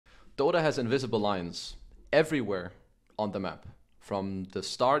Dota has invisible lines everywhere on the map, from the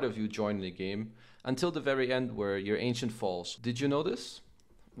start of you joining the game until the very end where your ancient falls. Did you know this?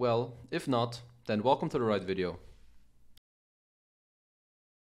 Well, if not, then welcome to the right video.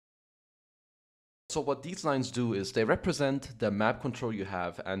 So what these lines do is they represent the map control you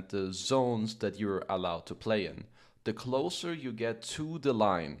have and the zones that you're allowed to play in. The closer you get to the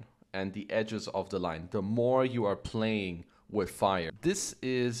line and the edges of the line, the more you are playing with fire. This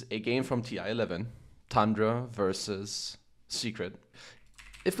is a game from TI11, Tundra versus Secret.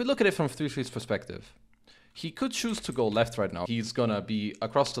 If we look at it from 3-3's perspective, he could choose to go left right now. He's gonna be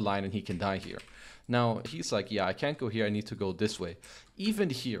across the line and he can die here. Now, he's like, yeah, I can't go here, I need to go this way. Even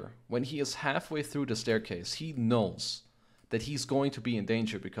here, when he is halfway through the staircase, he knows that he's going to be in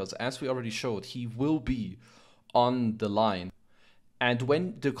danger because, as we already showed, he will be on the line. And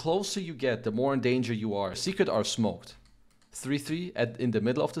when the closer you get, the more in danger you are. Secret are smoked. 3-3 in the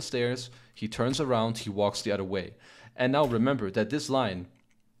middle of the stairs, he turns around, he walks the other way. And now remember that this line,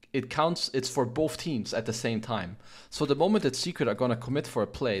 it counts, it's for both teams at the same time. So the moment that Secret are gonna commit for a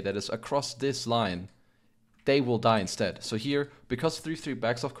play that is across this line, they will die instead. So here, because 3-3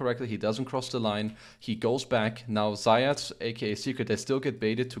 backs off correctly, he doesn't cross the line, he goes back. Now Zayats, aka Secret, they still get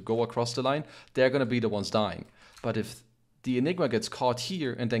baited to go across the line, they're gonna be the ones dying. But if the Enigma gets caught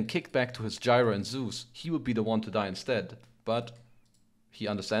here and then kicked back to his Gyra and Zeus, he would be the one to die instead. But he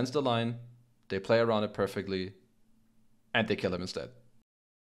understands the line, they play around it perfectly, and they kill him instead.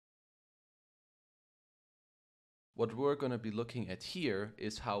 What we're going to be looking at here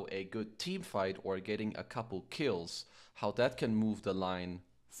is how a good team fight or getting a couple kills, how that can move the line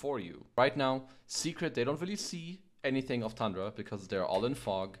for you. Right now, Secret, they don't really see anything of Tundra because they're all in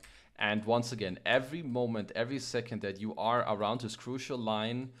fog. And once again, every moment, every second that you are around this crucial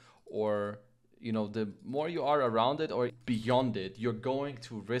line, or you know, the more you are around it or beyond it, you're going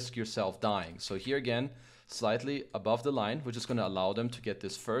to risk yourself dying. So here again, slightly above the line, which is going to allow them to get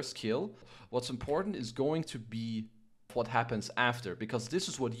this first kill. What's important is going to be what happens after, because this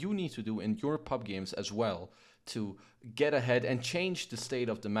is what you need to do in your pub games as well to get ahead and change the state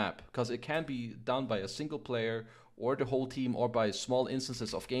of the map, because it can be done by a single player or the whole team or by small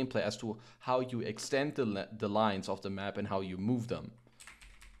instances of gameplay as to how you extend the lines of the map and how you move them.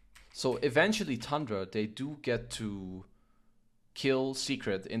 So eventually Tundra, they do get to kill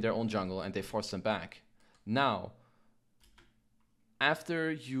Secret in their own jungle and they force them back. Now,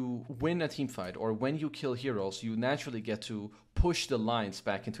 after you win a team fight or when you kill heroes, you naturally get to push the lines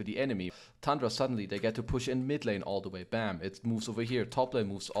back into the enemy. Tundra, suddenly they get to push in mid lane all the way. Bam, it moves over here. Top lane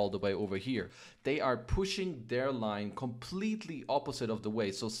moves all the way over here. They are pushing their line completely opposite of the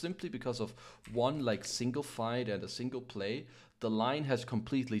way. So simply because of one like single fight and a single play, the line has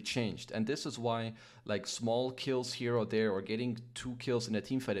completely changed. And this is why like small kills here or there, or getting 2 kills in a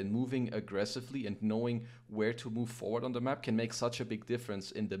team fight and moving aggressively and knowing where to move forward on the map can make such a big difference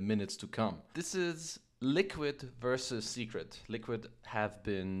in the minutes to come. This is Liquid versus Secret. Liquid have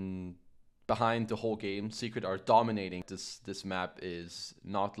been behind the whole game. Secret are dominating. This map is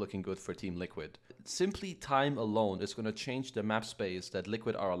not looking good for Team Liquid. Simply time alone is going to change the map space that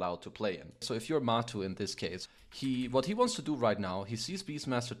Liquid are allowed to play in. So if you're Matu in this case, what he wants to do right now, he sees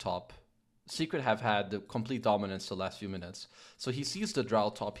Beastmaster top. Secret have had the complete dominance the last few minutes. So he sees the Drow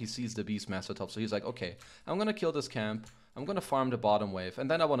top, he sees the Beastmaster top. So he's like, okay, I'm going to kill this camp. I'm going to farm the bottom wave. And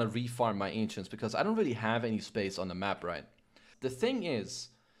then I want to re-farm my Ancients because I don't really have any space on the map, right? The thing is,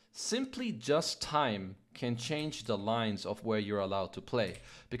 simply just time can change the lines of where you're allowed to play.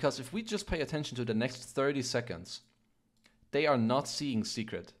 Because if we just pay attention to the next 30 seconds, they are not seeing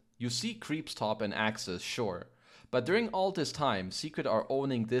Secret. You see creeps top and axes, sure. But during all this time, Secret are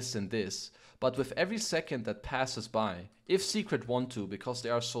owning this and this. But with every second that passes by, if Secret want to, because they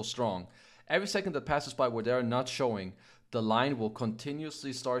are so strong, every second that passes by where they are not showing, the line will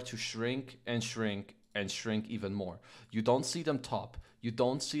continuously start to shrink and shrink and shrink even more. You don't see them top. You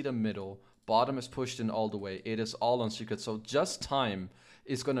don't see them middle. Bottom is pushed in all the way. It is all on Secret. So just time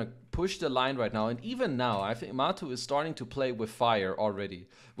is going to push the line right now. And even now, I think Matu is starting to play with fire already,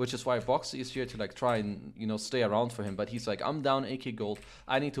 which is why Boxy is here to like try and, you know, stay around for him. But he's like, I'm down 8k gold.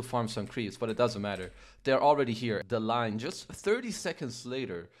 I need to farm some creeps, but it doesn't matter. They're already here. The line just 30 seconds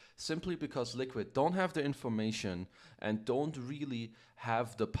later, simply because Liquid don't have the information and don't really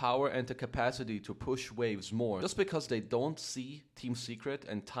have the power and the capacity to push waves more. Just because they don't see Team Secret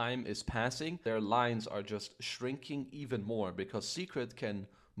and time is passing, their lines are just shrinking even more because Secret can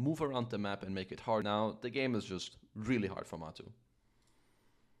move around the map and make it hard. Now, the game is just really hard for Matu.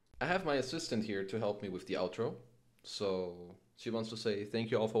 I have my assistant here to help me with the outro. So she wants to say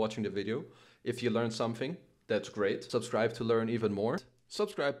thank you all for watching the video. If you learned something, that's great. Subscribe to learn even more.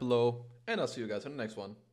 subscribe below, and I'll see you guys in the next one.